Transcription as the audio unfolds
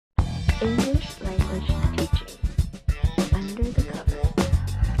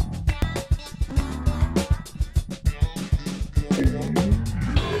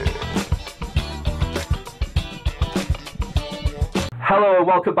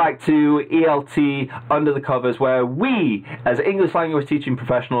welcome back to ELT Under the Covers, where we, as English language teaching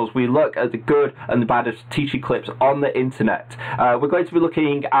professionals, we look at the good and the bad of teaching clips on the internet. We're going to be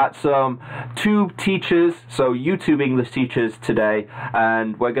looking at some tube teachers, so YouTube English teachers today,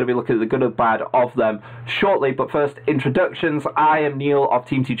 and we're going to be looking at the good and bad of them shortly. But first, introductions. I am Neil of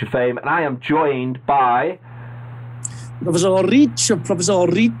Team Teacher fame, and I am joined by... Professor Rich of Professor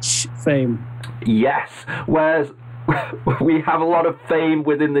Rich fame. Yes, whereas we have a lot of fame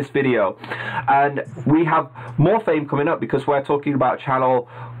within this video, and we have more fame coming up because we're talking about a channel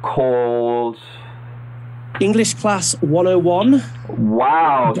called English Class 101.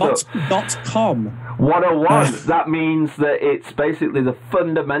 Wow. .com. 101. That means that it's basically the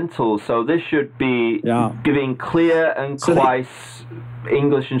fundamentals. So this should be giving clear and concise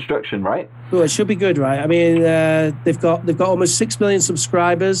English instruction, right? Well, it should be good, right? I mean, they've got almost 6 million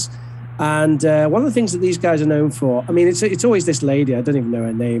subscribers. And one of the things that these guys are known for, I mean, it's always this lady. I don't even know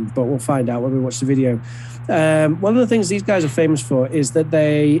her name, but we'll find out when we watch the video. One of the things these guys are famous for is that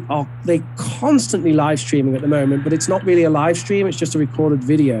they constantly live streaming at the moment, but it's not really a live stream. It's just a recorded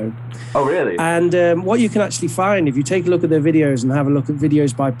video. Oh, really? And what you can actually find, if you take a look at their videos and have a look at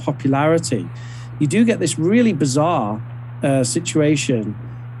videos by popularity, you do get this really bizarre situation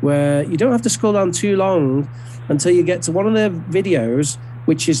where you don't have to scroll down too long until you get to one of their videos,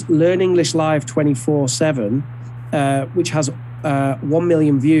 which is Learn English Live 24/7, which has 1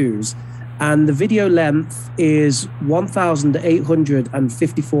 million views. And the video length is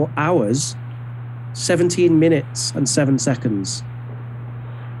 1,854 hours, 17 minutes and 7 seconds.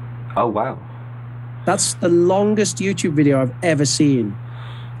 Oh, wow. That's the longest YouTube video I've ever seen.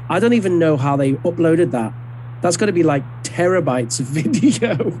 I don't even know how they uploaded that. That's going to be like terabytes of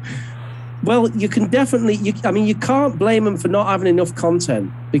video. Well, you can definitely, I mean, you can't blame them for not having enough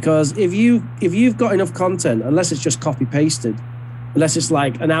content, because if you've got enough content, unless it's just copy pasted, unless it's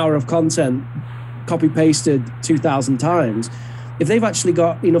like an hour of content copy pasted 2,000 times, if they've actually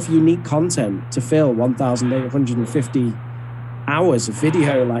got enough unique content to fill 1,850 hours of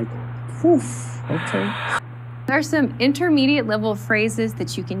video, like, whew, okay. There are some intermediate level phrases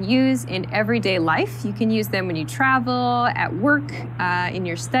that you can use in everyday life. You can use them when you travel, at work, in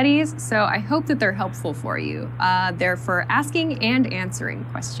your studies. So I hope that they're helpful for you. They're for asking and answering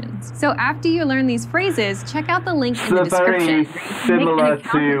questions. So after you learn these phrases, check out the link in the description. Very similar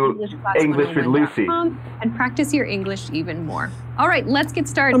to English with Lucy. And practice your English even more. All right, let's get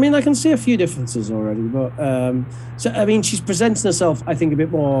started. I mean, I can see a few differences already, but so I mean, she's presenting herself, I think, a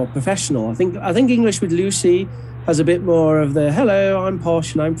bit more professional. I think English with Lucy has a bit more of the hello, I'm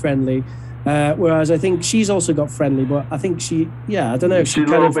posh and I'm friendly, whereas I think she's also got friendly, but I think she, I don't know. She's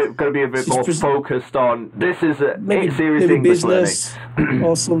going to be a bit more focused on this is a serious maybe English business learning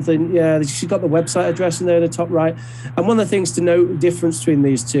or something. Yeah, she's got the website address in there in the top right. And one of the things to note, the difference between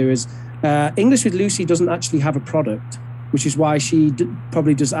these two is English with Lucy doesn't actually have a product, which is why she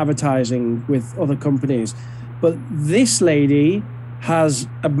probably does advertising with other companies. But this lady has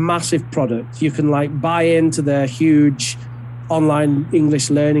a massive product. You can like buy into their huge online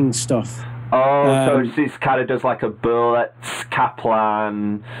English learning stuff. Oh, so this kind of does like a Bullets,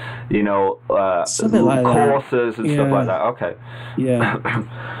 Kaplan, you know, something like courses and stuff like that. Okay. Yeah.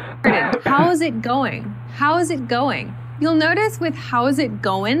 How's it going? How's it going? You'll notice with how's it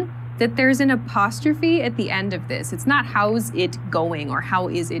going that there's an apostrophe at the end of this. It's not how's it going or how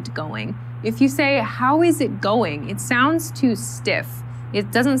is it going. If you say, how is it going? It sounds too stiff.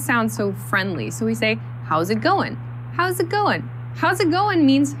 It doesn't sound so friendly. So we say, how's it going? How's it going? How's it going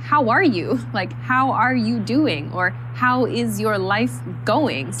means, how are you? Like, how are you doing? Or how is your life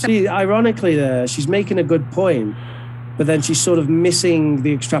going? So see, ironically there, she's making a good point, but then she's sort of missing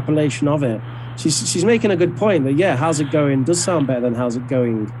the extrapolation of it. She's making a good point that, yeah, how's it going does sound better than how's it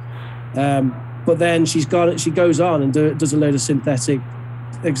going. But then she goes on and does a load of synthetic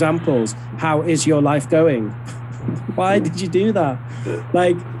examples. How is your life going? Why did you do that?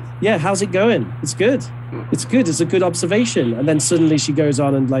 Like, yeah, how's it going? It's good. It's good. It's a good observation. And then suddenly she goes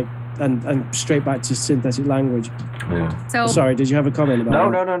on and like and straight back to synthetic language. Yeah. So sorry, did you have a comment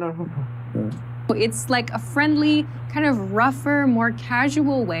about that? No. It's like a friendly, kind of rougher, more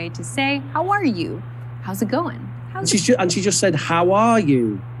casual way to say, how are you? How's it going? And she just said, how are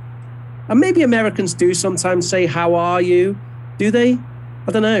you? And maybe Americans do sometimes say, how are you? Do they?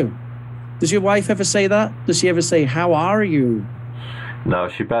 I don't know. Does your wife ever say that? Does she ever say, how are you? No,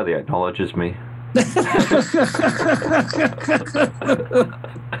 she barely acknowledges me. I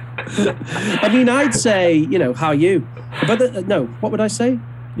mean, I'd say, you know, how are you? But no, what would I say?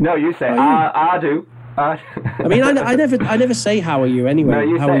 No, you say, I do. I mean, I never say, how are you anyway? No,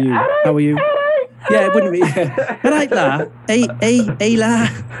 you how say, are you? How are you? Yeah, it wouldn't be. Yeah. Right, la. Hey, la.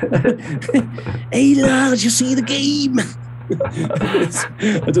 Hey, la, did you see the game?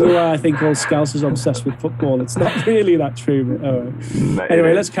 I don't know why I think all Scousers are obsessed with football. It's not really that true. But, oh.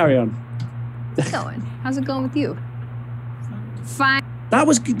 Anyway, let's carry on. How's it going? How's it going with you? Fine. That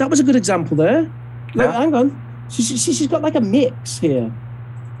was a good example there. Look, Yeah. hang on. She's got like a mix here.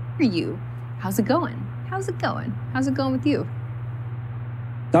 For you. How's it going? How's it going? How's it going with you?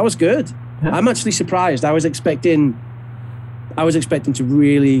 That was good. Yeah. I'm actually surprised. I was expecting to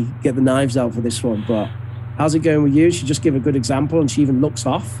really get the knives out for this one, but how's it going with you? She just gave a good example, and she even looks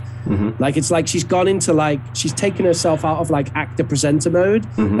off. Mm-hmm. Like, it's like she's gone into she's taken herself out of like actor presenter mode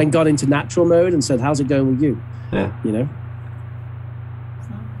and gone into natural mode and said, how's it going with you? Yeah. You know?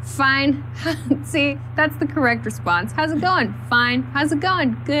 Fine. See, that's the correct response. How's it going? Fine. How's it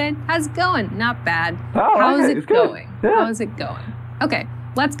going? Good. How's it going? Not bad. Oh, How's okay, it it's good. going? Yeah. How's it going? Okay,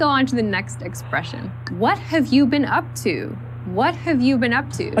 let's go on to the next expression. What have you been up to? What have you been up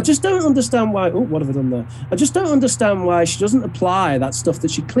to? I just don't understand why. Oh, what have I done there? I just don't understand why she doesn't apply that stuff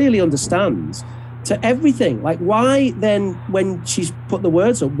that she clearly understands to everything. Like, why then, when she's put the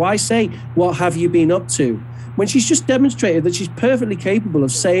words up, why say, what have you been up to? When she's just demonstrated that she's perfectly capable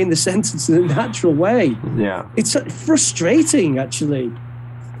of saying the sentence in a natural way. Yeah. It's frustrating, actually.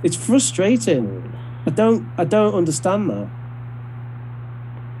 It's frustrating. I don't understand that.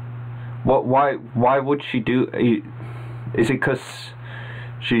 What? Why would she do? Is it because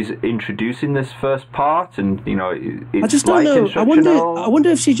she's introducing this first part, and it's I just don't know. instructional? I wonder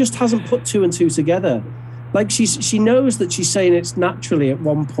if she just hasn't put two and two together. Like, she knows that she's saying it's naturally at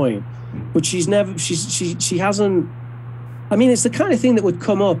one point, but she hasn't. I mean, it's the kind of thing that would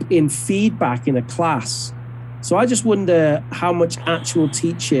come up in feedback in a class. So I just wonder how much actual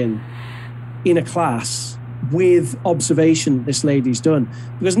teaching in a class with observation this lady's done.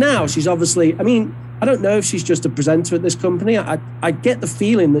 Because now she's obviously, I mean, I don't know if she's just a presenter at this company. I get the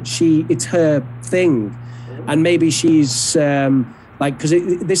feeling that it's her thing. And maybe she's because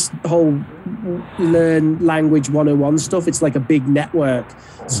this whole Learn Language 101 stuff, it's like a big network.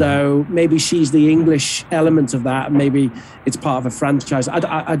 So maybe she's the English element of that. And maybe it's part of a franchise.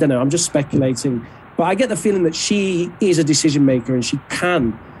 I don't know. I'm just speculating. But I get the feeling that she is a decision maker and she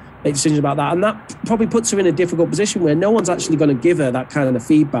can make decisions about that. And that probably puts her in a difficult position where no one's actually going to give her that kind of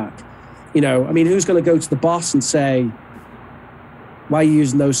feedback. I mean, who's going to go to the boss and say, why are you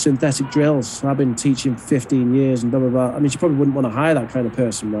using those synthetic drills? I've been teaching for 15 years and blah, blah, blah. I mean, she probably wouldn't want to hire that kind of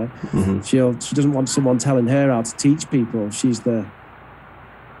person, right? Mm-hmm. She doesn't want someone telling her how to teach people. She's the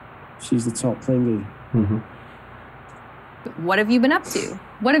top thingy. Mm-hmm. What have you been up to?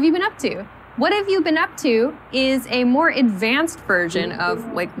 What have you been up to? What have you been up to is a more advanced version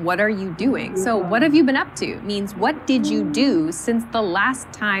of, like, what are you doing? So what have you been up to means what did you do since the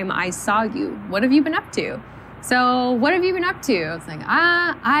last time I saw you? What have you been up to? So what have you been up to? It's like,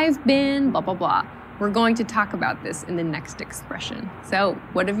 I've been blah, blah, blah. We're going to talk about this in the next expression. So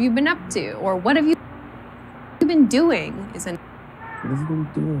what have you been up to? Or what have you been doing is an... What have you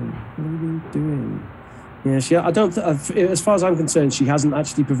been doing? What have you been doing? Yeah, I don't. As far as I'm concerned, she hasn't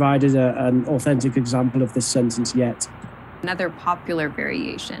actually provided an authentic example of this sentence yet. Another popular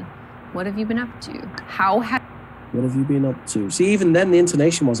variation. What have you been up to? What have you been up to? See, even then, the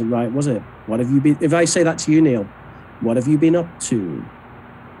intonation wasn't right, was it? What have you been? If I say that to you, Neil, what have you been up to?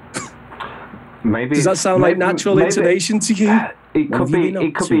 Maybe. Does that sound like natural intonation to you? It could be.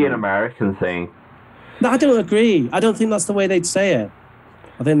 It could be an American thing. No, I don't agree. I don't think that's the way they'd say it.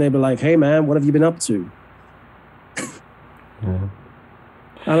 I think they'd be like, "Hey, man, what have you been up to?" Yeah.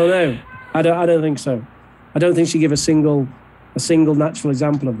 I don't know. I don't think so. I don't think she gave a single natural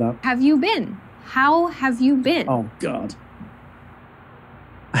example of that. Have you been? How have you been? Oh, God.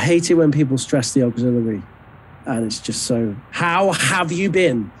 I hate it when people stress the auxiliary. And it's just so... How have you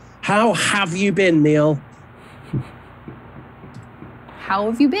been? How have you been, Neil? How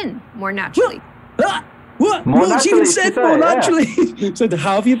have you been? More naturally. What? More No, she naturally, even said more naturally. So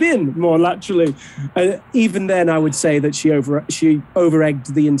how have you been? More naturally. Even then, I would say that she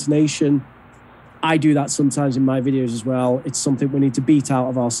over-egged the intonation. I do that sometimes in my videos as well. It's something we need to beat out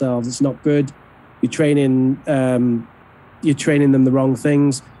of ourselves. It's not good. You're training them the wrong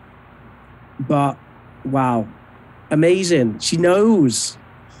things. But wow, amazing. She knows.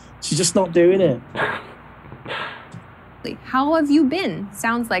 She's just not doing it. How have you been?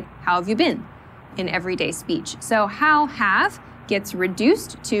 Sounds like how have you been in everyday speech. So how have gets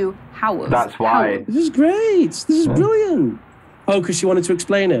reduced to how was. That's why. This is great. This is brilliant. Oh, because she wanted to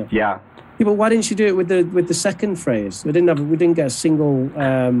explain it. Yeah. Yeah, but why didn't she do it with the second phrase? We didn't get a single.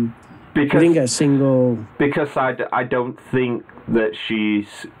 Because I don't think that she's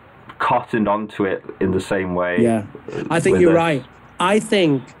cottoned onto it in the same way. Yeah, I think with you're this. right. I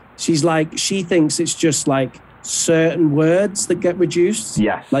think she thinks it's just like certain words that get reduced.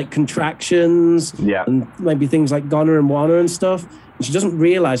 Yes. Like contractions. Yeah. And maybe things like gonna and wanna and stuff. And she doesn't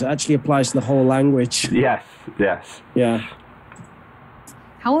realize it actually applies to the whole language. Yes, yes. Yeah.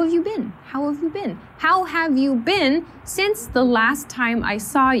 How have you been? How have you been? How have you been since the last time I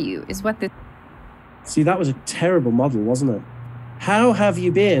saw you is what this... See, that was a terrible model, wasn't it? How have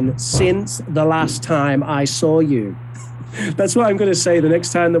you been since the last time I saw you? That's what I'm going to say the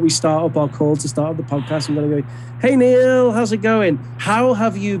next time that we start up our call to start up the podcast. I'm going to go, hey, Neil, how's it going? How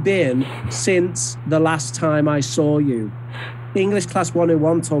have you been since the last time I saw you? English Class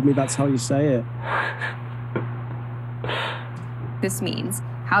 101 told me that's how you say it. This means.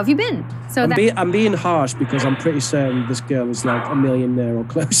 How have you been? So I'm being harsh because I'm pretty certain this girl is like a millionaire or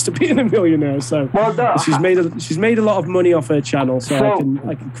close to being a millionaire. So she's made a lot of money off her channel, so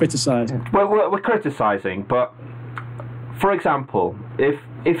I can criticize. Well, we're criticizing, but for example,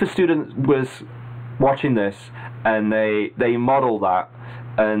 if a student was watching this and they model that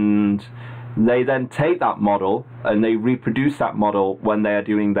and they then take that model and they reproduce that model when they are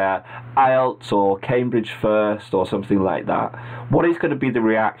doing their IELTS or Cambridge First or something like that, what is going to be the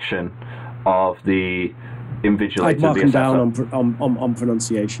reaction of the invigilator? I'd mark them down on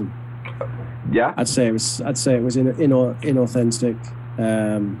pronunciation. Yeah, I'd say it was inauthentic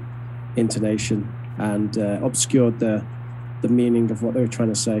intonation and obscured the meaning of what they were trying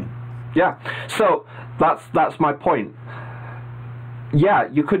to say. Yeah, so that's my point. Yeah,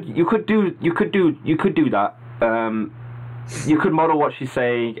 you could do that. You could model what she's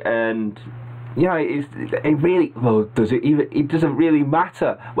saying, and it doesn't really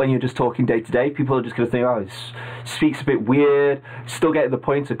matter when you're just talking day to day. People are just going to think, oh, it speaks a bit weird, still getting the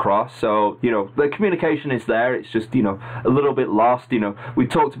point across. So the communication is there. It's just a little bit lost. We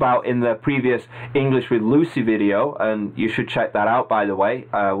talked about in the previous English with Lucy video, and you should check that out, by the way.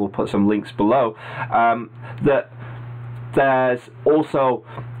 We'll put some links below. That there's also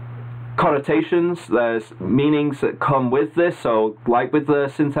connotations, there's meanings that come with this. So like with the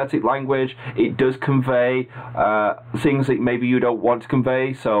synthetic language, it does convey things that maybe you don't want to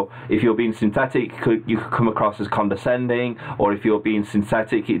convey. So if you're being synthetic, you could come across as condescending, or if you're being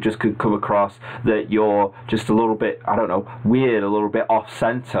synthetic, it just could come across that you're just a little bit, I don't know, weird, a little bit off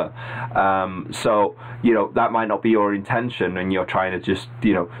center. So that might not be your intention, and you're trying to just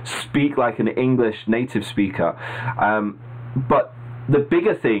speak like an English native speaker. But the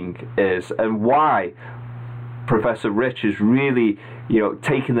bigger thing is, and why Professor Rich is really,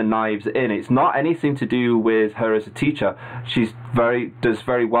 taking the knives in, it's not anything to do with her as a teacher. She's does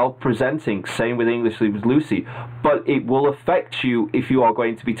very well presenting, same with English with Lucy, but it will affect you if you are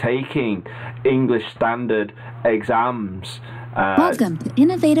going to be taking English standard exams. Welcome to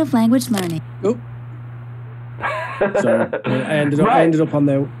Innovative Language Learning. Oh. So I ended up on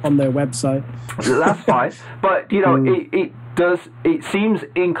their website. That's fine, but it seems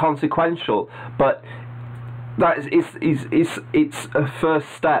inconsequential, but it's a first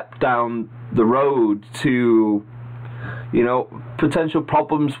step down the road to potential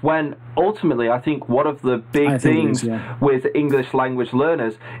problems, when ultimately I think one of the big things with English language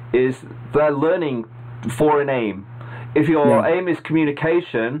learners is they're learning for an aim. If your aim is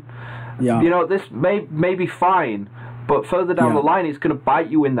communication, this may be fine, but further down the line it's going to bite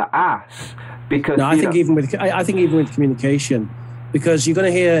you in the ass. Because I think even with communication, because you're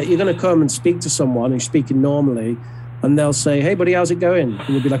going to come and speak to someone who's speaking normally, and they'll say, "Hey, buddy, how's it going?" And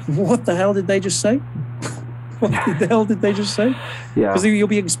you'll be like, "What the hell did they just say? What the hell did they just say?" Yeah. Because you'll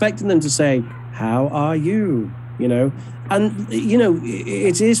be expecting them to say, "How are you?" And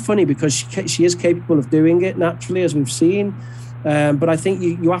it is funny because she is capable of doing it naturally, as we've seen. But I think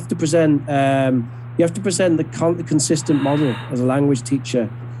you have to present the consistent model as a language teacher.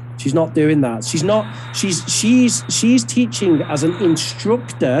 She's not doing that. She's not. She's teaching as an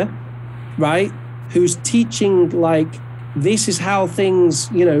instructor, right? Who's teaching like, this is how things.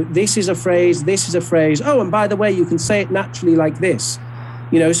 This is a phrase. This is a phrase. Oh, and by the way, you can say it naturally like this.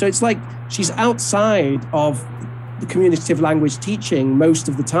 So it's like she's outside of the communicative language teaching most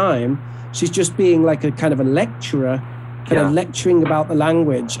of the time. She's just being like a kind of a lecturer, kind of lecturing about the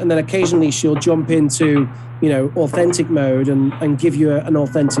language, and then occasionally she'll jump into authentic mode and give you an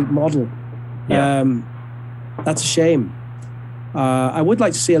authentic model. That's a shame. I would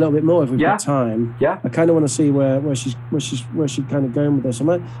like to see a little bit more if we've got time. I kind of want to see where she's kind of going with this.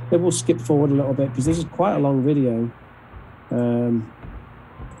 Maybe we'll skip forward a little bit because this is quite a long video.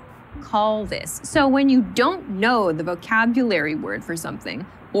 Call this. So when you don't know the vocabulary word for something,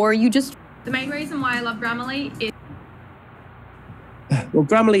 or you just... The main reason why I love Grammarly is... Well,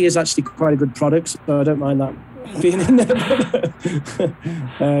 Grammarly is actually quite a good product, so I don't mind that being in there.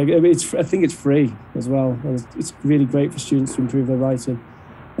 I think it's free as well. It's really great for students to improve their writing.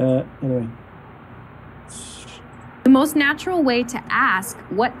 Anyway. The most natural way to ask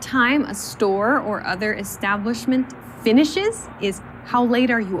what time a store or other establishment finishes is how late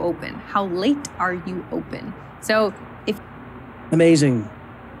are you open? How late are you open? So if... Amazing.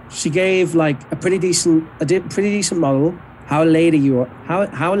 She gave like a pretty decent model. How late are you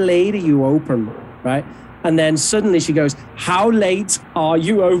open, right? And then suddenly she goes, how late are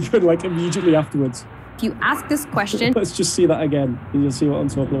you open? Like immediately afterwards. If you ask this question, let's just see that again. You'll see what I'm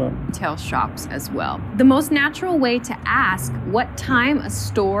talking about. Retail shops as well. The most natural way to ask what time a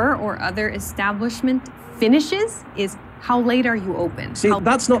store or other establishment finishes is how late are you open? See,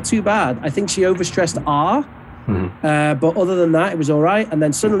 that's not too bad. I think she overstressed R, but other than that, it was all right. And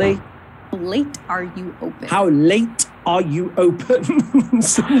then suddenly, how late are you open? How late are you open?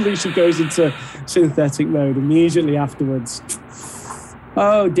 Suddenly she goes into synthetic mode immediately afterwards.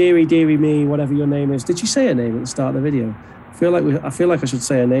 Oh, dearie, dearie me, whatever your name is. Did she say her name at the start of the video? I feel like I should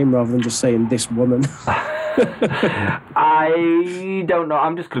say her name rather than just saying this woman. I don't know.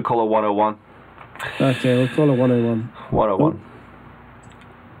 I'm just going to call her 101. Okay, we'll call her 101. 101. Oh.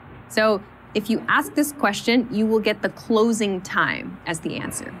 So if you ask this question, you will get the closing time as the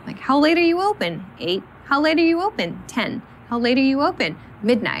answer. Like, how late are you open? 8. How late are you open? 10. How late are you open?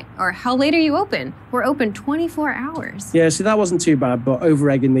 Midnight. Or how late are you open? We're open 24 hours. Yeah, see, that wasn't too bad, but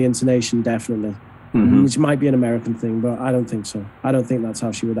over-egging the intonation, definitely. Which might be an American thing, but I don't think so. I don't think that's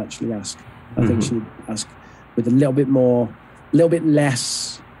how she would actually ask. I think she'd ask with a little bit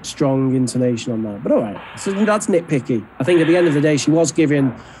less strong intonation on that. But all right, so that's nitpicky. I think at the end of the day, she was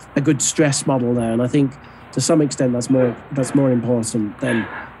giving a good stress model there, and I think to some extent that's more important than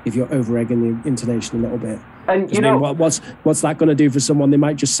if you're over-egging the intonation a little bit. And you know, what's that going to do for someone? They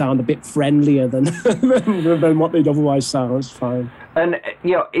might just sound a bit friendlier than than what they'd otherwise sound. It's fine. And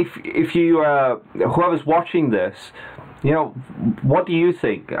you know, if you whoever's watching this, you know, what do you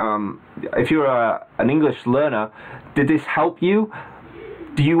think? If you're an English learner, did this help you?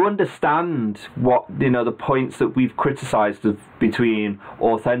 Do you understand what, you know, the points that we've criticized between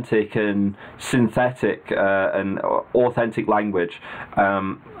authentic and synthetic and authentic language,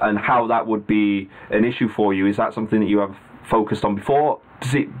 and how that would be an issue for you? Is that something that you have focused on before?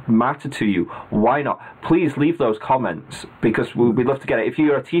 Does it matter to you? Why not? Please leave those comments, because we'd love to get it. If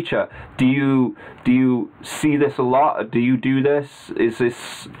you're a teacher, do you see this a lot? Do you do this? Is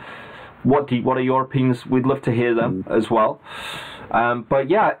this what are your opinions? We'd love to hear them as well. But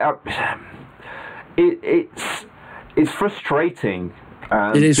yeah, it's frustrating.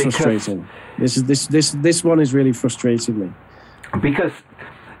 It is frustrating. This one is really frustrating me, because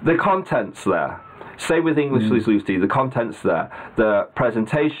the content's there. Say with English is Lucy, the content's there. The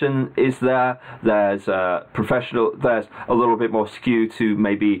presentation is there. There's professional. There's a little bit more skew to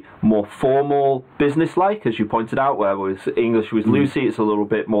maybe more formal, business-like, as you pointed out. Where with English with Lucy, it's a little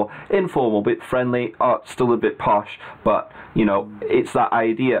bit more informal, bit friendly, still a bit posh, but you know, it's that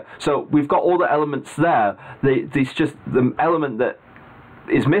idea. So we've got all the elements there. It's just the element that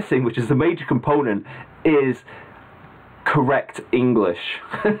is missing, which is the major component, is correct English.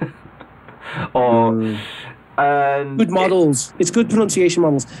 And good models. It's good pronunciation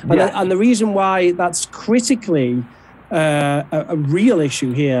models. And the reason why that's critically a real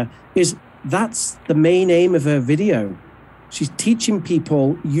issue here is that's the main aim of her video. She's teaching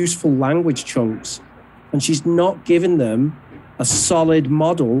people useful language chunks, and she's not giving them a solid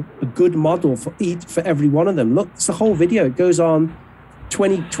model, a good model for every one of them. Look, it's the whole video. It goes on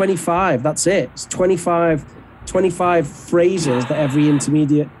 25. That's it. It's 25 phrases that every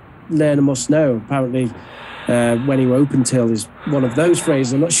intermediate learner must know. Apparently, when you open till is one of those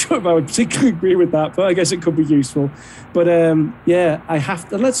phrases. I'm not sure if I would particularly agree with that, but I guess it could be useful. But yeah, I have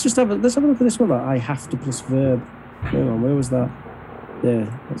to. Let's have a look at this one. I have to plus verb. Hang on, where was that? Yeah.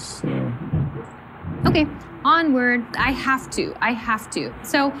 Okay, onward. I have to.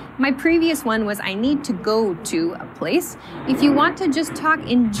 So my previous one was I need to go to a place. If you want to just talk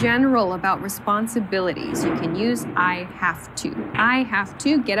in general about responsibilities, you can use I have to. I have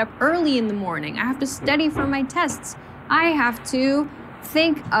to get up early in the morning. I have to study for my tests. I have to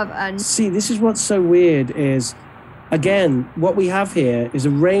think of a... See, this is what's so weird is, again, what we have here is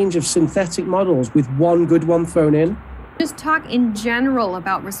a range of synthetic models with one good one thrown in. Just talk in general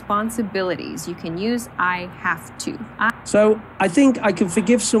about responsibilities. You can use I have to. So I think I can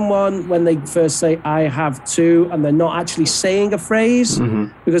forgive someone when they first say I have to and they're not actually saying a phrase,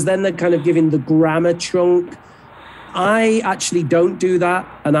 because then they're kind of giving the grammar chunk. I actually don't do that,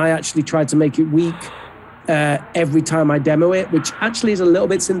 and I actually try to make it weak. every time I demo it, which actually is a little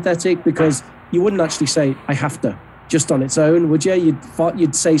bit synthetic because you wouldn't actually say, I have to, just on its own, would you?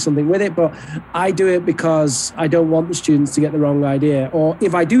 You'd say something with it, but I do it because I don't want the students to get the wrong idea. Or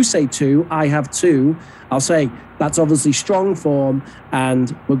if I do say to, I have to, I'll say, that's obviously strong form,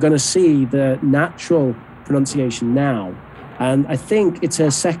 and we're going to see the natural pronunciation now. And I think it's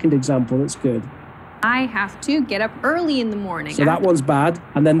her second example that's good. I have to get up early in the morning. So that one's bad,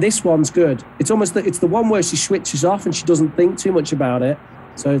 and then this one's good. It's almost it's the one where she switches off and she doesn't think too much about it.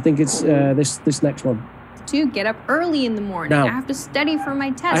 So I think it's this next one. To get up early in the morning. Now, I have to study for my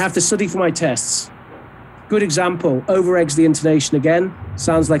tests. I have to study for my tests. Good example. Over-eggs the intonation again.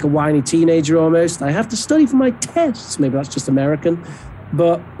 Sounds like a whiny teenager almost. I have to study for my tests. Maybe that's just American,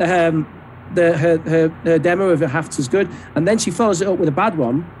 but her demo of it have to is good, and then she follows it up with a bad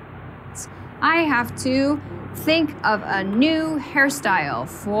one. I have to think of a new hairstyle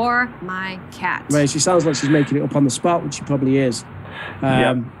for my cat. Right, she sounds like she's making it up on the spot, which she probably is.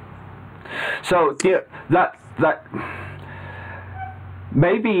 So yeah, that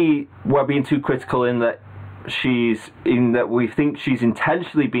maybe we're being too critical in that we think she's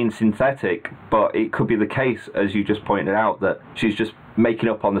intentionally being synthetic, but it could be the case, as you just pointed out, that she's just making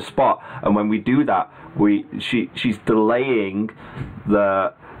up on the spot. And when we do that, she's delaying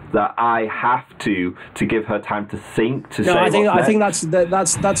the I have to give her time to think, to say. No, I think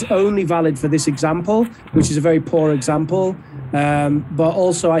that's only valid for this example, which is a very poor example. But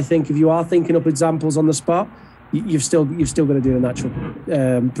also, I think if you are thinking up examples on the spot, you've still got to do the natural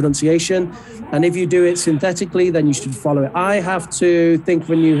pronunciation. And if you do it synthetically, then you should follow it. I have to think of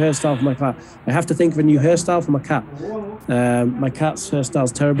a new hairstyle for my cat. I have to think of a new hairstyle for my cat. My cat's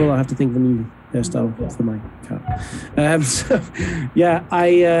hairstyle's terrible. I have to think of a new hairstyle for my cat. So yeah,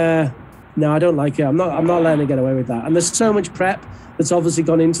 no, I don't like it. I'm not letting her get away with that. And there's so much prep that's obviously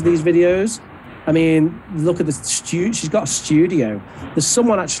gone into these videos. I mean, look at the studio. She's got a studio. There's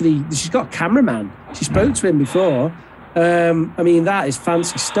someone actually. She's got a cameraman. She spoke to him before. I mean, that is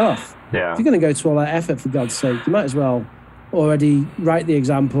fancy stuff. Yeah. If you're going to go to all that effort, for God's sake, you might as well already write the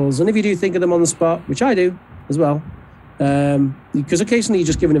examples. And if you do think of them on the spot, which I do as well, because occasionally you're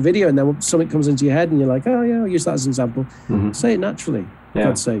just given a video and then something comes into your head and you're like, oh yeah, I'll use that as an example. Mm-hmm. Say it naturally, for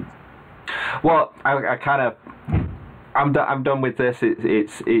God's sake. Well, I kind of. I'm done with this. It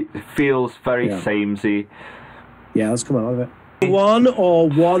feels very samey. Yeah, let's come out of it. 1 or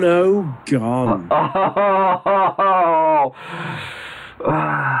 1-0 gone.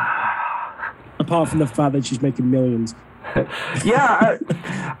 Apart from the fact that she's making millions. Yeah,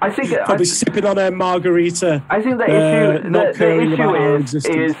 I think probably sipping on her margarita. I think the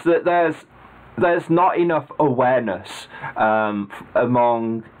issue is that there's not enough awareness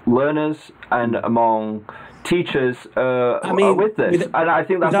among learners and among teachers with this, and I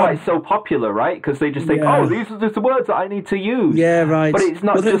think that's why it's so popular, right? Because they just think, oh, these are just the words that I need to use. Yeah, right. But it's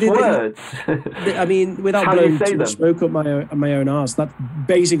not just words. I mean, without blowing too much smoke up my own arse, that's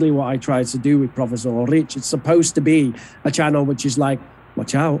basically what I tried to do with Professor Rich. It's supposed to be a channel which is like,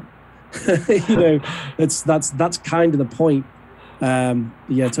 watch out. You know, that's kind of the point.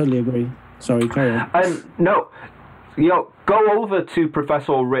 Yeah, totally agree. Sorry, carry on. No. Go over to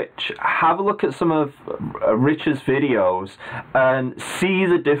Professor Rich, have a look at some of Rich's videos and see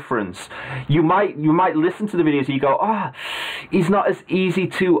the difference. You might listen to the videos and you go, he's not as easy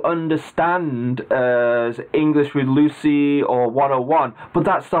to understand as English with Lucy or 101, but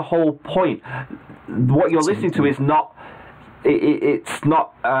that's the whole point. What you're listening to is not it's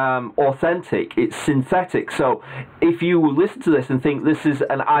not authentic, it's synthetic. So if you listen to this and think this is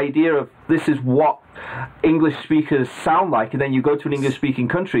an idea of this is what English speakers sound like, and then you go to an English speaking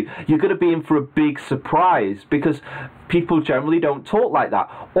country, you're going to be in for a big surprise, because people generally don't talk like that.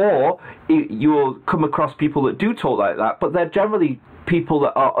 Or you'll come across people that do talk like that, but they're generally people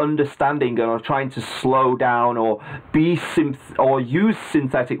that are understanding and are trying to slow down or use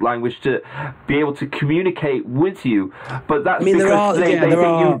synthetic language to be able to communicate with you. But that's because they think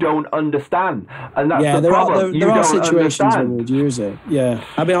you don't understand, and that's the problem. There are situations when we'd use it. Yeah,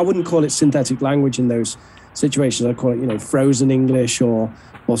 I mean, I wouldn't call it synthetic language in those situations. I'd call it, frozen English or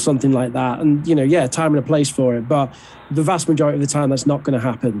something like that. And time and a place for it. But the vast majority of the time, that's not going to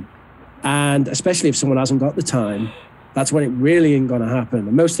happen. And especially if someone hasn't got the time, that's when it really ain't going to happen.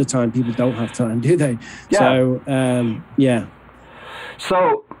 And most of the time, people don't have time, do they? Yeah. So, yeah.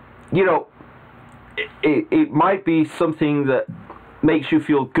 So, it might be something that makes you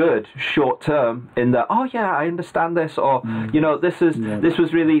feel good short term in that, oh, yeah, I understand this, or, this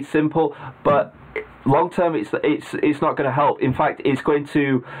was really simple, but long term, it's not going to help. In fact, it's going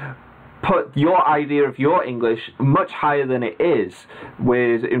to put your idea of your English much higher than it is,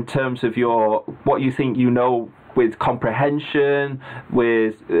 in terms of what you think you know, with comprehension,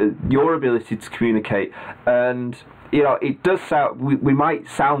 with your ability to communicate. And it does sound, we might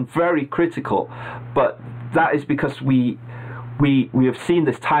sound very critical, but that is because we have seen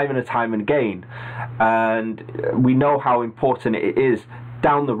this time and time and again, and we know how important it is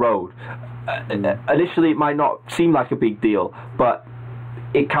down the road. Initially, it might not seem like a big deal, but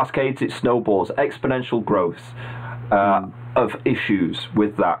it cascades, it snowballs, exponential growth of issues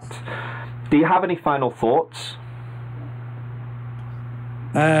with that. Do you have any final thoughts?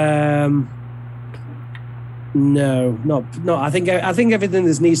 No, not. I think everything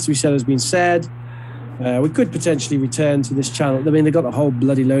that needs to be said has been said. We could potentially return to this channel. I mean, they've got a whole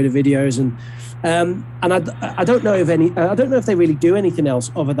bloody load of videos, and I don't know if I don't know if they really do anything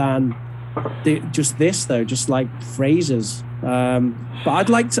else other than just this, though, just like phrases. But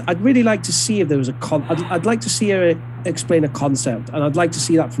I'd really like to see if there was I'd like to see her explain a concept, and I'd like to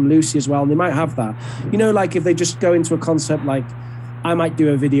see that from Lucy as well. And they might have that, like if they just go into a concept, like I might do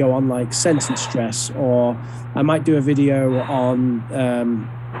a video on like sentence stress, or I might do a video on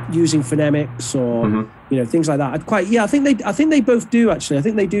using phonemics, or things like that. I think they both do, actually. I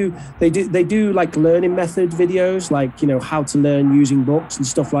think they do like learning method videos, like how to learn using books and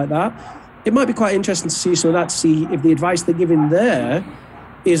stuff like that. It might be quite interesting to see some of that, to see if the advice they're giving there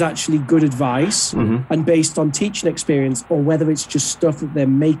is actually good advice and based on teaching experience, or whether it's just stuff that they're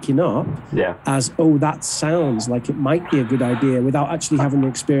making up as, that sounds like it might be a good idea, without actually having the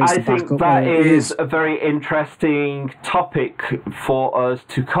experience to back up. I think that is a very interesting topic for us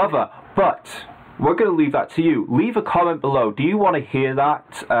to cover, but we're going to leave that to you. Leave a comment below. Do you want to hear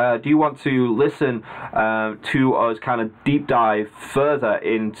that? Do you want to listen to us kind of deep dive further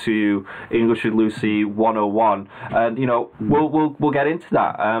into English with Lucy 101? And we'll get into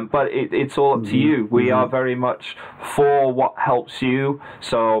that. But it's all up to you. We are very much for what helps you.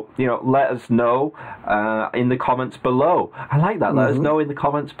 So let us know in the comments below. I like that. Let us know in the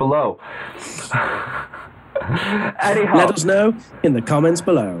comments below. Anyhow, let us know in the comments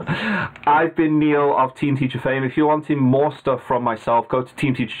below. I've been Neil of Team Teacher fame. If you're wanting more stuff from myself, go to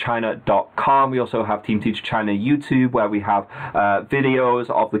teamteacherchina.com. We also have Team Teacher China YouTube, where we have videos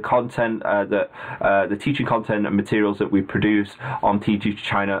of the content, the teaching content and materials that we produce on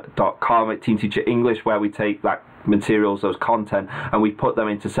teamteacherchina.com. At Team Teacher English, where we take that materials, those content, and we put them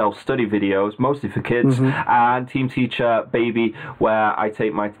into self-study videos, mostly for kids, and Team Teacher Baby, where I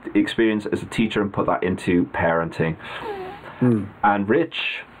take my experience as a teacher and put that into parenting. And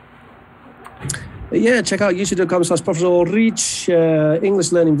Rich? Yeah, check out youtube.com/ProfessorRich,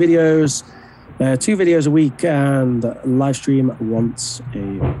 English learning videos, 2 videos a week, and live stream once a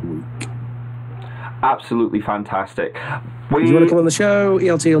week. Absolutely fantastic. If you want to come on the show,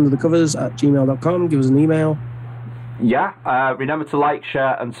 eltunderthecovers@gmail.com, give us an email. Remember to like,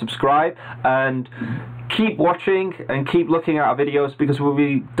 share, and subscribe, and keep watching and keep looking at our videos, because we'll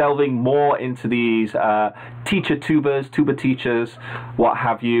be delving more into these tuber teachers, what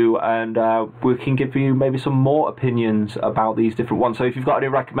have you, and we can give you maybe some more opinions about these different ones. So if you've got any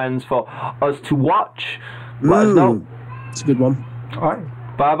recommends for us to watch, let us know. It's a good one. All right,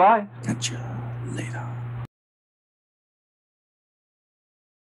 bye-bye. Catch you later.